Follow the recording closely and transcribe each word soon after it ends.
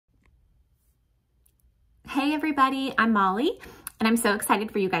Hey everybody, I'm Molly, and I'm so excited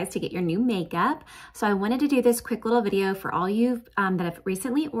for you guys to get your new makeup. So I wanted to do this quick little video for all you that have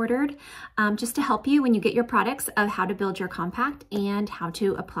recently ordered, just to help you when you get your products of how to build your compact and how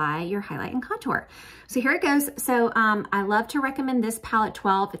to apply your highlight and contour. So here it goes. So I love to recommend this palette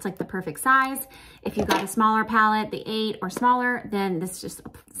 12. It's like the perfect size. If you got a smaller palette, the 8 or smaller, then this is just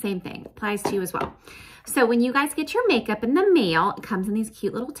the same thing. Applies to you as well. So when you guys get your makeup in the mail, it comes in these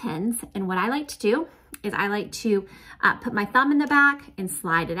cute little tins. And what I like to do is I like to put my thumb in the back and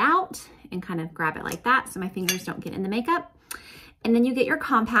slide it out and kind of grab it like that so my fingers don't get in the makeup. And then you get your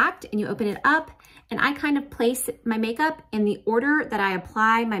compact and you open it up, and I kind of place my makeup in the order that I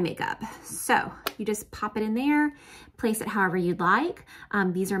apply my makeup. So you just pop it in there, place it however you'd like.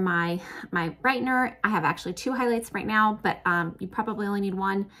 These are my brightener. I have actually 2 highlights right now, but you probably only need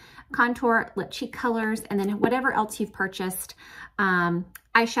 1. Contour, lip cheek colors, and then whatever else you've purchased.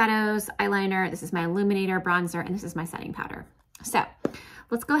 Eyeshadows, eyeliner, this is my illuminator, bronzer, and this is my setting powder. So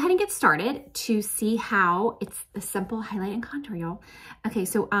let's go ahead and get started to see how it's a simple highlight and contour, y'all. Okay,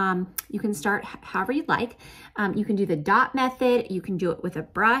 so you can start however you'd like. You can do the dot method, you can do it with a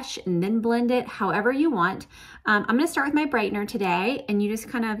brush and then blend it however you want. I'm gonna start with my brightener today, and you just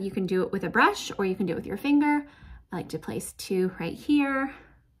kind of, you can do it with a brush or you can do it with your finger. I like to place 2 right here.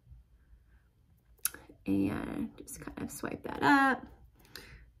 And just kind of swipe that up.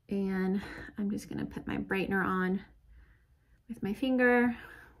 And I'm just gonna put my brightener on with my finger.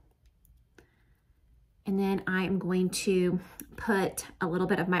 And then I am going to put a little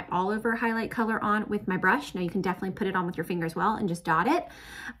bit of my all over highlight color on with my brush. Now you can definitely put it on with your finger as well and just dot it.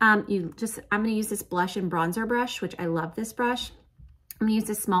 I'm gonna use this blush and bronzer brush, which I love this brush. I'm gonna use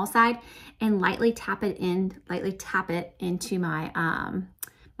the small side and lightly tap it into my,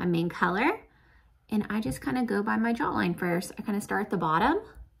 my main color. And I just kind of go by my jawline first. I kind of start at the bottom.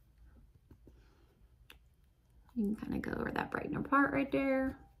 You can kind of go over that brightener part right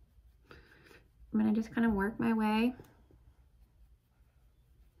there. I'm gonna just kind of work my way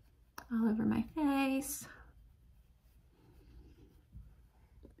all over my face.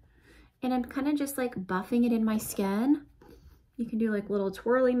 And I'm kind of just like buffing it in my skin. You can do like little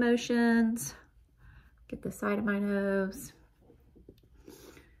twirly motions. Get the side of my nose.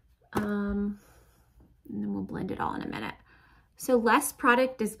 And then we'll blend it all in a minute. So less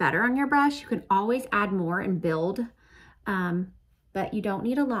product is better on your brush. You can always add more and build, but you don't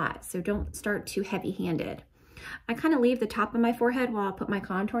need a lot. So don't start too heavy-handed. I kind of leave the top of my forehead while I'll put my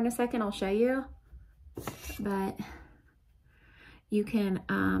contour in a second. I'll show you. But you can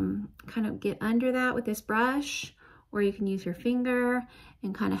kind of get under that with this brush, or you can use your finger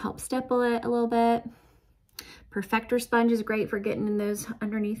and kind of help stipple it a little bit. Perfector sponge is great for getting in those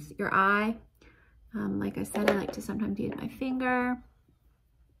underneath your eye. Like I said, I like to sometimes use my finger.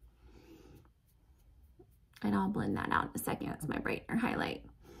 And I'll blend that out in a second. That's my brightener highlight.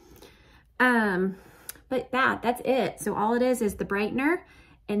 But that's it. So all it is the brightener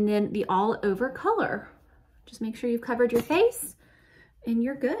and then the all over color. Just make sure you've covered your face and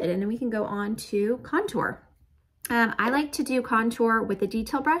you're good. And then we can go on to contour. I like to do contour with a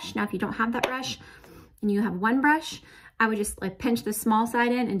detail brush. Now, if you don't have that brush and you have 1 brush, I would just like pinch the small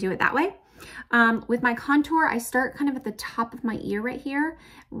side in and do it that way. With my contour, I start kind of at the top of my ear right here.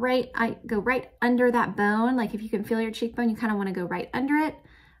 I go right under that bone. Like if you can feel your cheekbone, you kind of want to go right under it.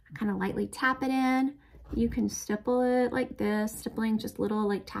 I kind of lightly tap it in. You can stipple it like this, stippling just little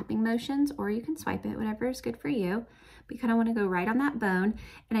like tapping motions, or you can swipe it, whatever is good for you. But you kind of want to go right on that bone.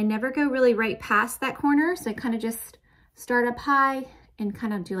 And I never go really right past that corner. So I kind of just start up high and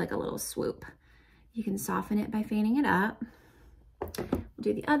kind of do like a little swoop. You can soften it by fanning it up. We'll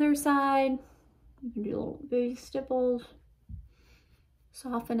do the other side. You can do little baby stipples,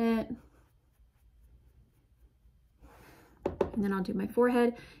 soften it. And then I'll do my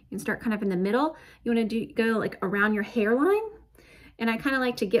forehead. You can start kind of in the middle. You want to go like around your hairline. And I kind of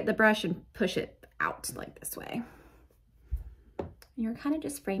like to get the brush and push it out like this way. And you're kind of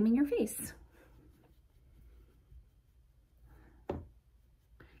just framing your face.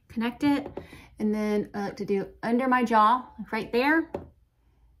 Connect it. And then I like to do under my jaw, like right there.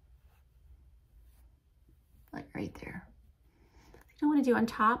 Like right there. You don't want to do on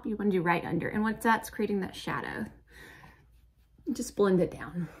top, you want to do right under. And once that's creating that shadow, just blend it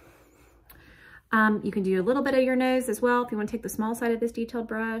down. You can do a little bit of your nose as well. If you want to take the small side of this detailed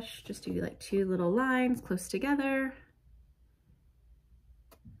brush, just do like 2 little lines close together.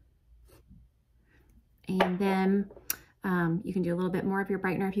 And then you can do a little bit more of your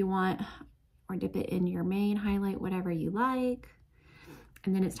brightener if you want, or dip it in your main highlight, whatever you like.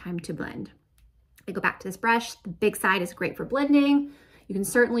 And then it's time to blend. I go back to this brush. The big side is great for blending. You can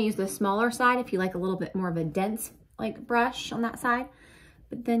certainly use the smaller side if you like a little bit more of a dense like brush on that side,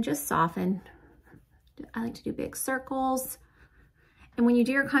 but then just soften. I like to do big circles. And when you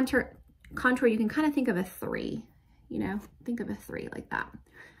do your contour, you can kind of think of a 3, you know, think of a 3 like that.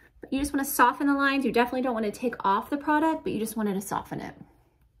 But you just want to soften the lines. You definitely don't want to take off the product, but you just wanted to soften it.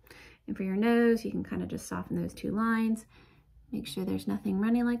 And for your nose, you can kind of just soften those 2 lines. Make sure there's nothing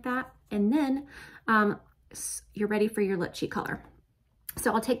running like that. And then you're ready for your lip cheek color.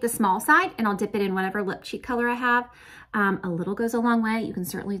 So I'll take the small side and I'll dip it in whatever lip cheek color I have. A little goes a long way. You can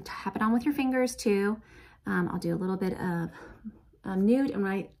certainly tap it on with your fingers too. I'll do a little bit of nude, and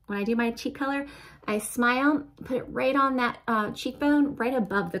when I do my cheek color, I smile, put it right on that cheekbone, right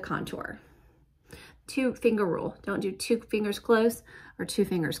above the contour. 2-finger rule. Don't do 2 fingers close or 2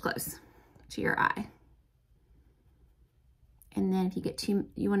 fingers close to your eye. And then if you get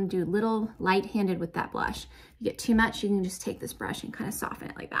you want to do little light-handed with that blush. If you get too much, you can just take this brush and kind of soften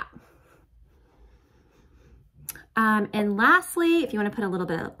it like that. And lastly, if you want to put a little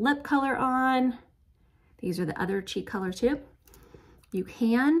bit of lip color on, these are the other cheek color too. You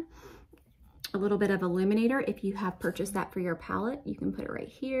can, a little bit of illuminator, if you have purchased that for your palette, you can put it right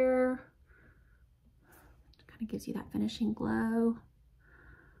here. It kind of gives you that finishing glow.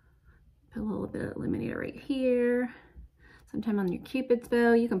 Put a little bit of illuminator right here. Sometime on your Cupid's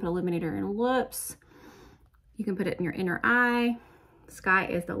bow, you can put illuminator in lips. You can put it in your inner eye. Sky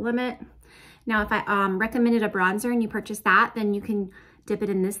is the limit. Now, if I recommended a bronzer and you purchase that, then you can dip it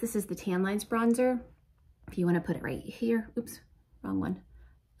in this. This is the Tan Lines bronzer. If you want to put it right here, oops, wrong one.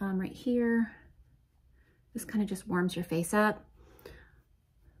 Right here. This kind of just warms your face up.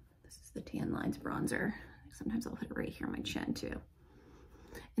 This is the Tan Lines bronzer. Sometimes I'll put it right here on my chin too.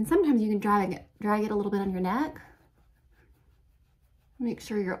 And sometimes you can drag it a little bit on your neck. Make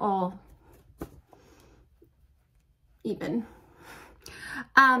sure you're all even.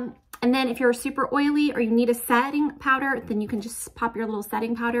 And then if you're super oily or you need a setting powder, then you can just pop your little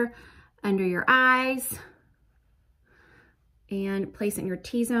setting powder under your eyes and place it in your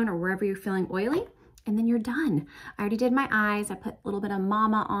T-zone or wherever you're feeling oily, and then you're done. I already did my eyes. I put a little bit of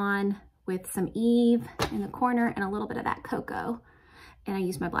Mama on with some Eve in the corner and a little bit of that Cocoa, and I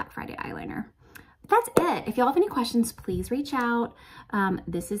used my Black Friday eyeliner. That's it. If y'all have any questions, please reach out.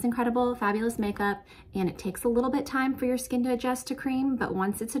 This is incredible, fabulous makeup, and it takes a little bit time for your skin to adjust to cream, but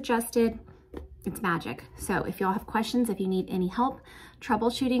once it's adjusted, it's magic. So if y'all have questions, if you need any help,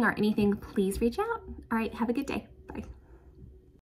 troubleshooting or anything, please reach out. All right, have a good day.